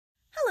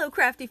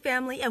CraftDee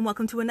Family, and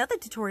welcome to another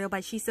tutorial by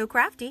She's So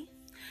Crafty.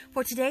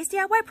 For today's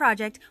DIY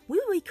project, we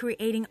will be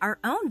creating our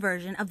own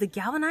version of the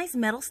galvanized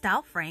metal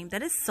style frame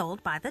that is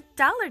sold by the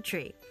Dollar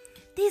Tree.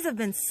 These have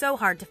been so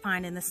hard to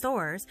find in the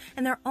stores,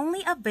 and they're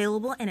only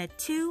available in a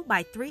 2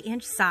 by 3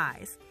 inch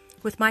size.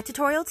 With my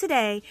tutorial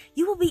today,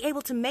 you will be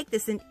able to make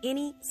this in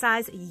any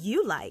size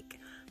you like.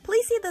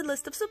 Please see the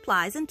list of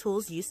supplies and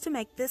tools used to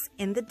make this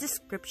in the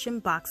description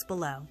box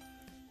below.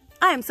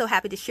 I am so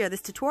happy to share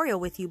this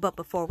tutorial with you, but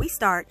before we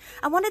start,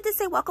 I wanted to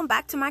say welcome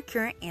back to my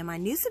current and my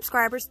new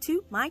subscribers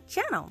to my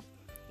channel.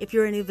 If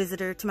you're a new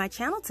visitor to my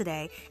channel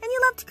today and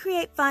you love to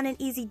create fun and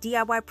easy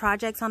DIY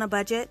projects on a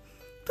budget,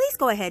 please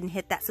go ahead and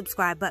hit that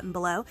subscribe button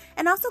below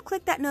and also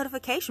click that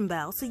notification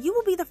bell so you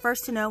will be the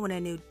first to know when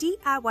a new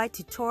DIY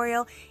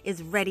tutorial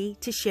is ready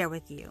to share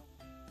with you.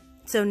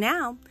 So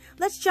now,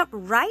 let's jump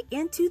right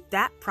into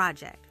that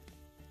project.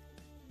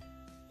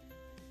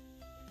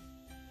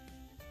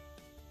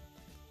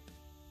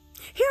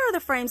 Here are the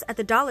frames at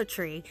the Dollar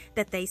Tree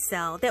that they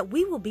sell that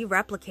we will be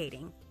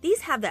replicating.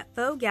 These have that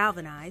faux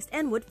galvanized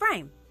and wood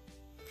frame.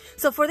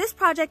 So for this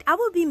project, I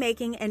will be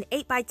making an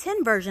 8 by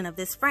 10 version of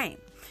this frame.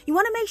 You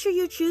want to make sure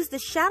you choose the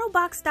shadow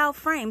box style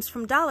frames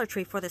from Dollar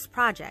Tree for this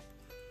project.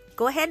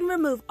 Go ahead and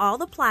remove all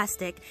the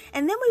plastic,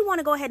 and then we want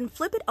to go ahead and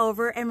flip it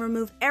over and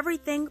remove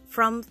everything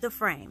from the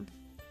frame.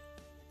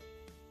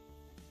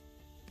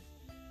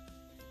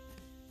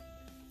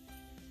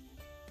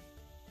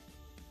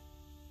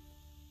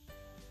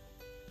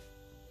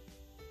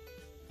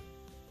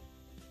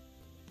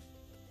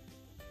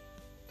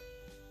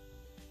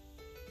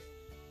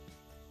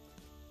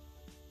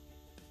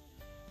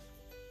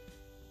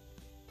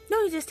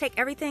 No, you just take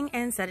everything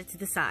and set it to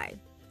the side.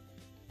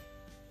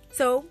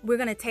 So we're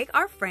going to take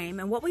our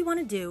frame, and what we want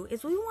to do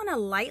is we want to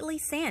lightly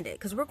sand it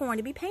because we're going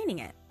to be painting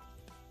it.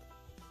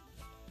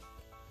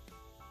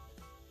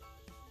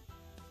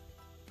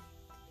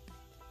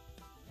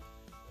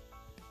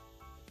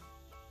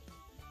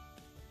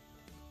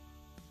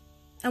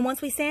 And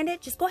once we sand it,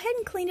 just go ahead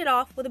and clean it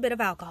off with a bit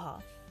of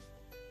alcohol.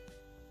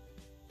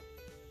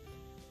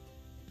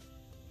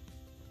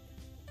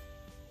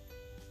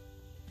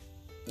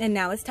 And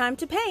now it's time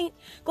to paint.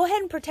 Go ahead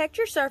and protect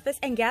your surface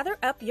and gather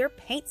up your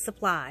paint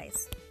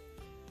supplies.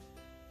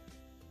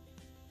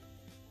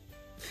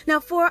 Now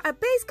for a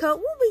base coat,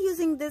 we'll be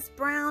using this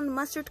brown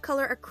mustard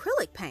color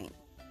acrylic paint.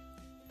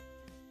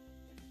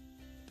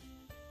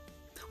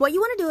 What you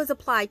want to do is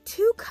apply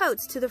 2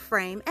 coats to the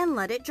frame and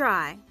let it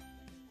dry.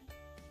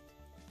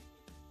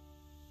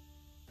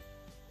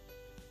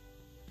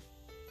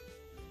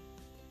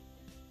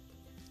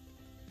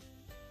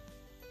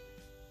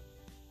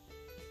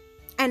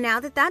 And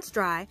now that that's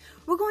dry,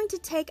 we're going to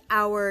take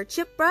our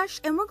chip brush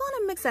and we're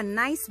going to mix a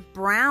nice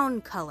brown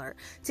color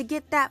to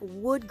get that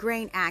wood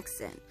grain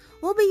accent.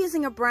 We'll be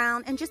using a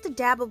brown and just a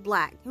dab of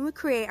black, and we'll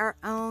create our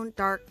own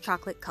dark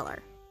chocolate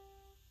color.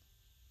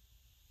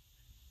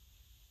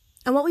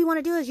 And what we want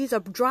to do is use a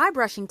dry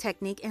brushing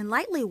technique and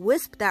lightly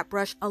wisp that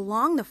brush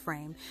along the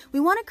frame. We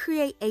want to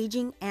create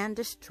aging and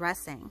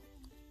distressing.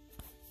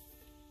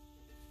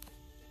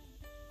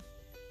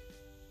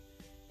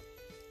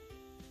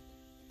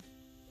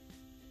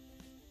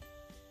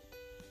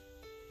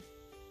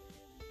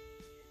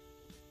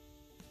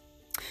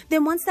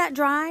 Then once that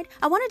dried,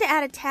 I wanted to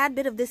add a tad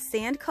bit of this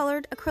sand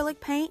colored acrylic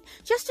paint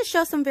just to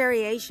show some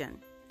variation.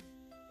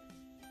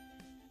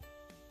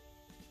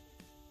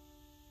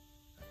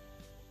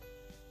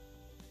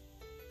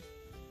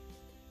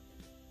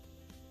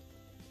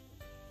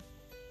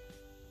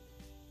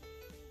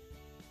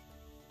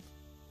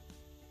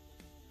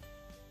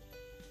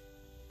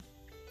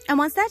 And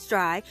once that's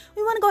dry,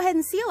 we want to go ahead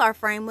and seal our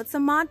frame with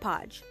some Mod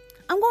Podge.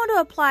 I'm going to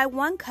apply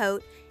 1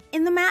 coat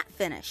in the matte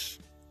finish.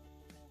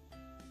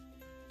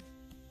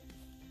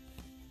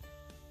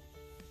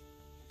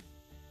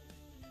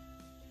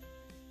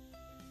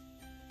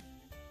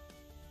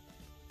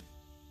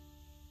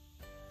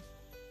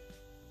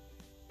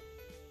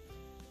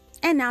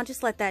 And now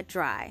just let that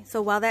dry.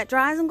 So while that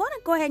dries, I'm going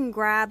to go ahead and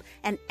grab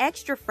an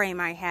extra frame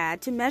I had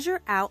to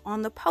measure out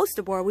on the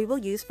poster board we will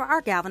use for our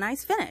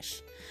galvanized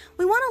finish.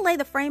 We want to lay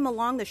the frame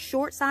along the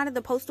short side of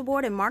the poster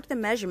board and mark the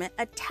measurement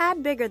a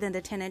tad bigger than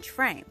the 10-inch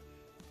frame.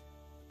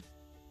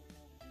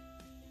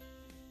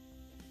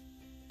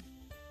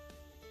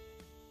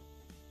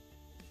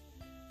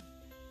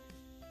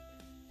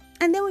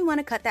 And then we want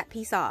to cut that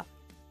piece off.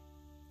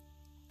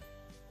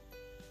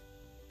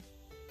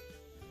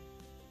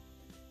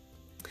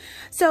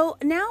 So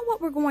now what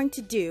we're going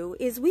to do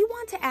is we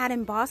want to add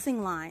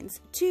embossing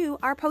lines to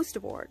our poster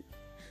board.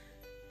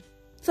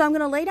 So I'm going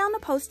to lay down the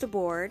poster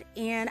board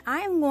and I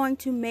am going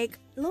to make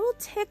little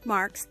tick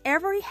marks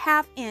every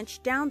 ½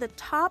 inch down the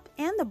top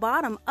and the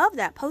bottom of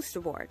that poster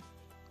board.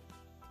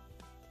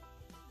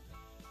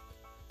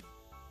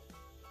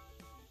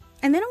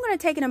 And then I'm going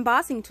to take an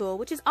embossing tool,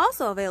 which is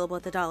also available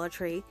at the Dollar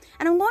Tree,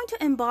 and I'm going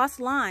to emboss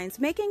lines,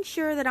 making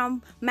sure that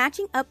I'm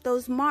matching up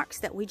those marks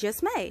that we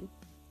just made.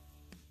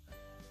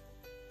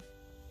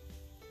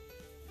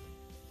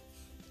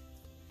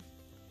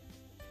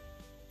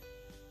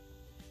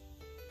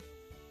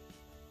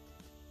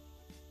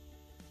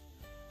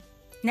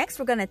 Next,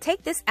 we're going to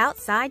take this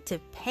outside to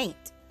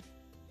paint.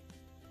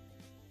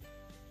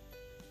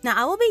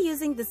 Now, I will be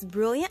using this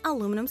brilliant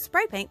aluminum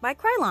spray paint by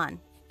Krylon.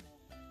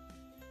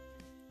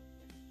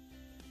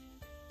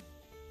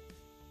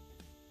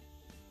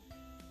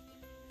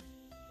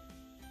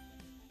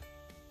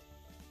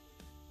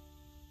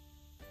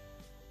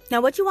 Now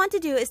what you want to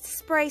do is to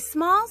spray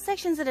small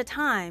sections at a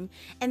time,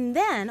 and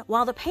then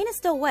while the paint is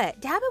still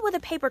wet, dab it with a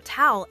paper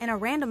towel in a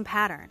random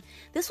pattern.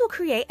 This will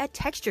create a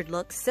textured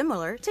look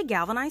similar to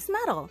galvanized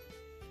metal.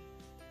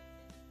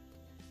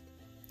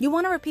 You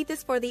want to repeat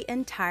this for the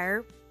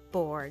entire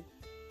board.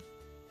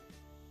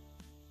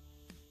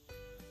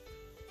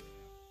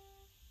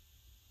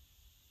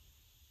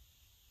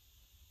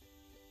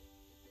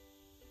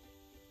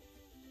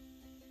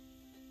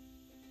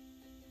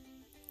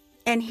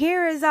 And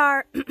here is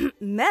our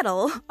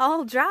metal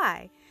all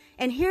dry.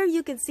 And here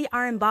you can see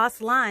our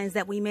embossed lines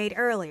that we made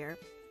earlier.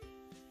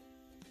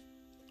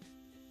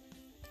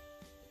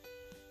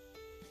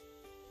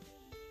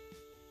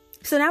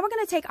 So now we're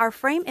going to take our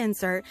frame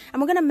insert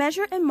and we're going to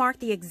measure and mark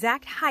the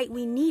exact height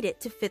we need it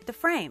to fit the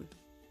frame.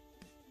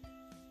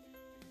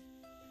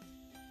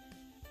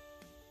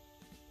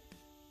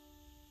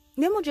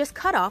 Then we'll just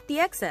cut off the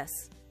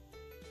excess.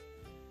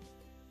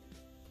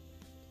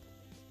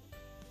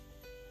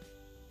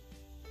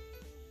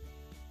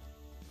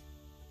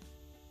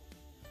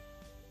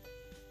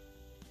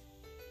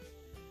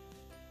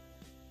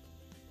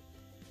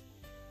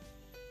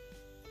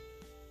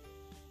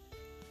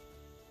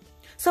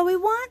 So we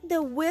want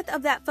the width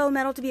of that faux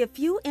metal to be a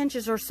few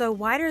inches or so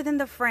wider than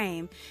the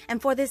frame.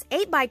 And for this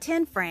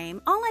 8x10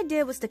 frame, all I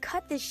did was to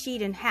cut this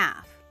sheet in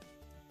half.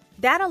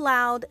 That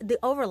allowed the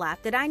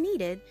overlap that I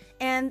needed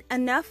and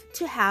enough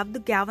to have the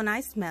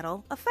galvanized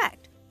metal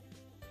effect.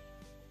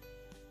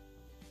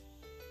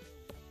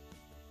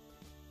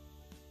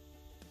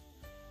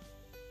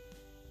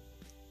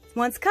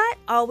 Once cut,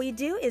 all we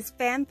do is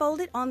fan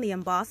fold it on the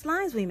embossed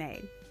lines we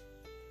made.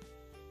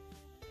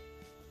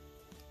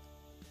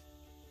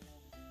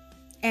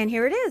 And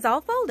here it is,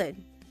 all folded.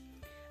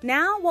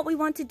 Now what we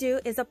want to do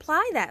is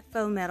apply that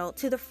faux metal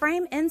to the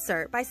frame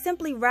insert by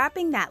simply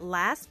wrapping that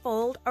last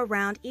fold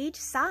around each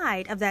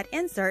side of that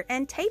insert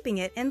and taping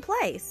it in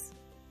place.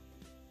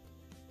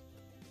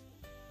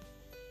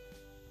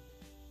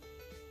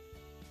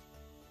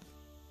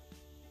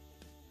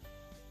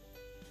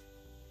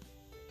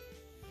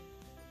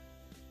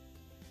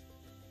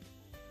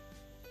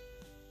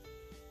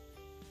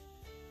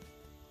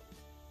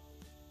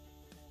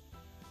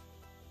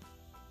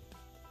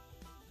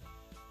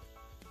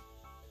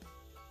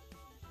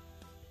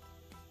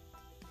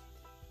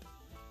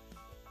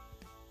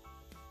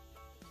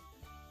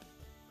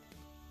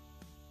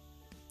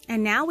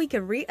 And now we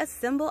can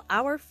reassemble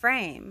our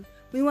frame.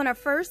 We want to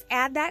first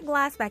add that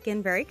glass back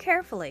in very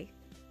carefully.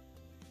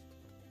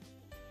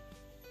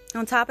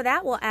 On top of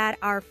that, we'll add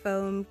our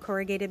foam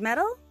corrugated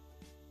metal.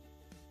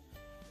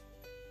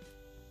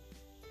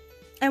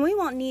 And we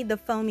won't need the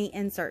foamy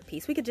insert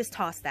piece. We could just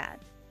toss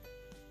that.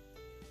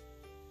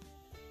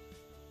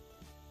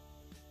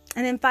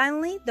 And then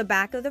finally, the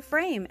back of the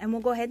frame, and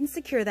we'll go ahead and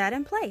secure that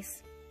in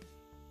place.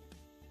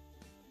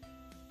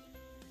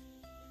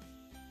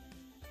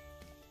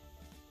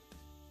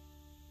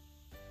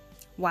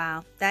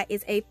 Wow, that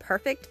is a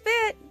perfect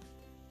fit.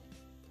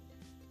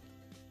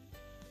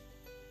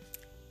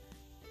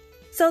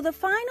 So the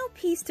final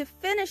piece to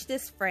finish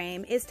this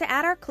frame is to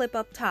add our clip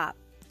up top.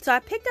 So I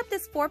picked up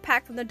this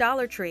 4-pack from the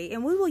Dollar Tree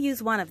and we will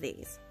use one of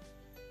these.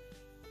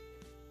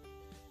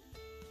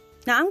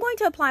 Now I'm going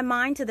to apply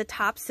mine to the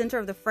top center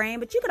of the frame,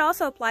 but you could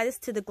also apply this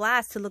to the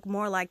glass to look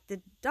more like the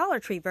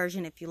Dollar Tree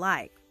version if you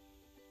like.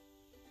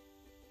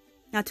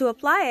 Now to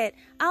apply it,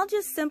 I'll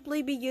just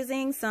simply be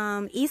using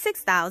some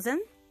E6000.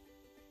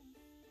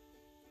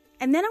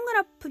 And then I'm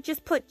going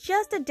to put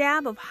just a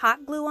dab of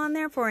hot glue on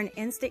there for an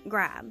instant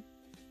grab.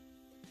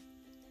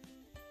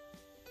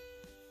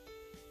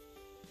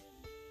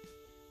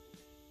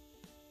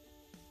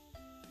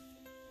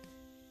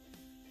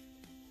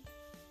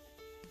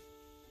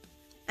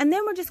 And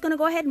then we're just going to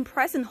go ahead and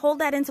press and hold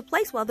that into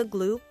place while the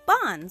glue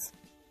bonds.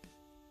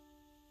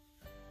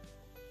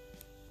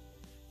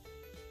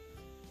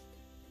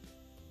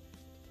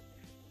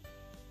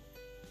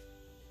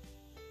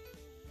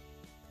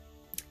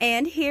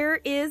 And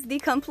here is the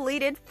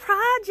completed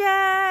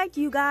project.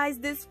 You guys,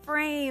 this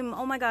frame,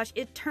 oh my gosh,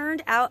 it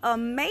turned out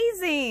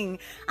amazing.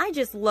 I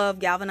just love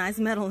galvanized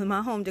metal in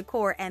my home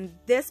decor, and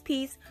this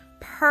piece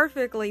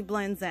perfectly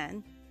blends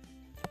in.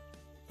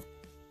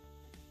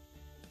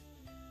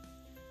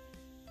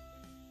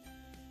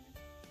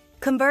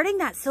 Converting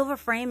that silver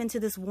frame into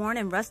this worn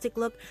and rustic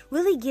look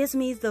really gives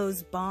me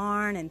those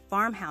barn and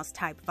farmhouse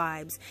type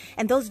vibes,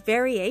 and those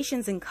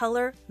variations in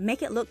color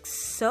make it look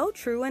so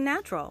true and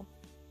natural.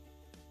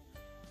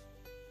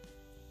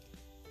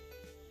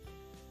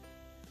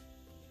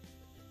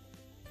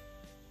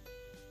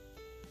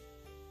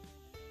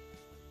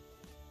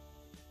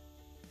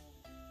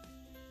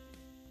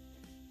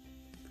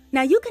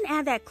 Now you can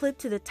add that clip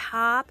to the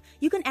top,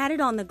 you can add it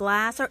on the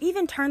glass, or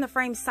even turn the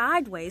frame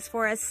sideways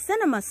for a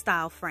cinema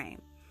style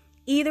frame.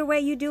 Either way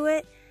you do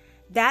it,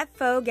 that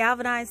faux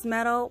galvanized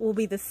metal will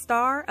be the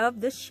star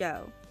of the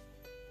show.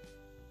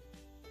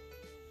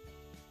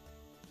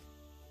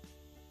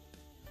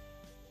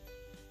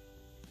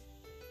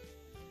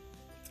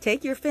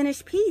 Take your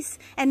finished piece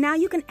and now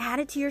you can add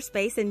it to your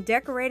space and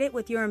decorate it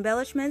with your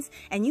embellishments,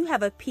 and you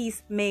have a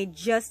piece made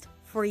just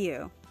for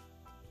you.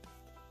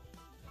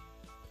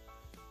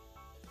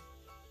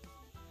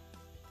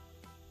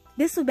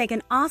 This would make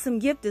an awesome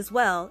gift as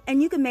well,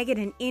 and you can make it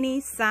in any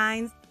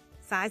size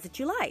that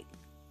you like.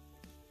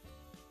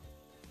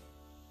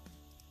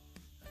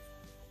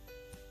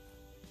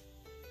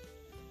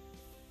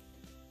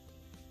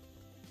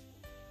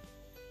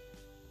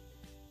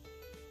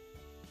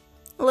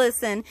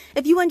 Listen,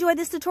 if you enjoyed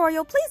this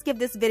tutorial, please give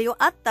this video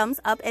a thumbs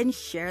up and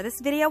share this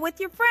video with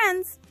your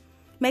friends.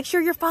 Make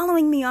sure you're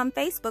following me on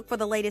Facebook for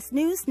the latest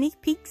news,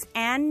 sneak peeks,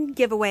 and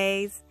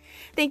giveaways.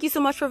 Thank you so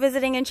much for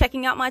visiting and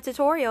checking out my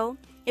tutorial.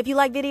 If you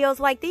like videos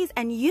like these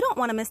and you don't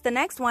want to miss the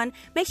next one,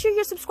 make sure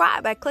you're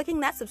subscribed by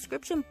clicking that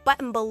subscription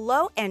button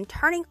below and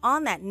turning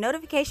on that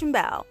notification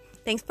bell.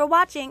 Thanks for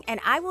watching, and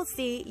I will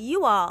see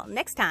you all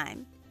next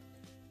time.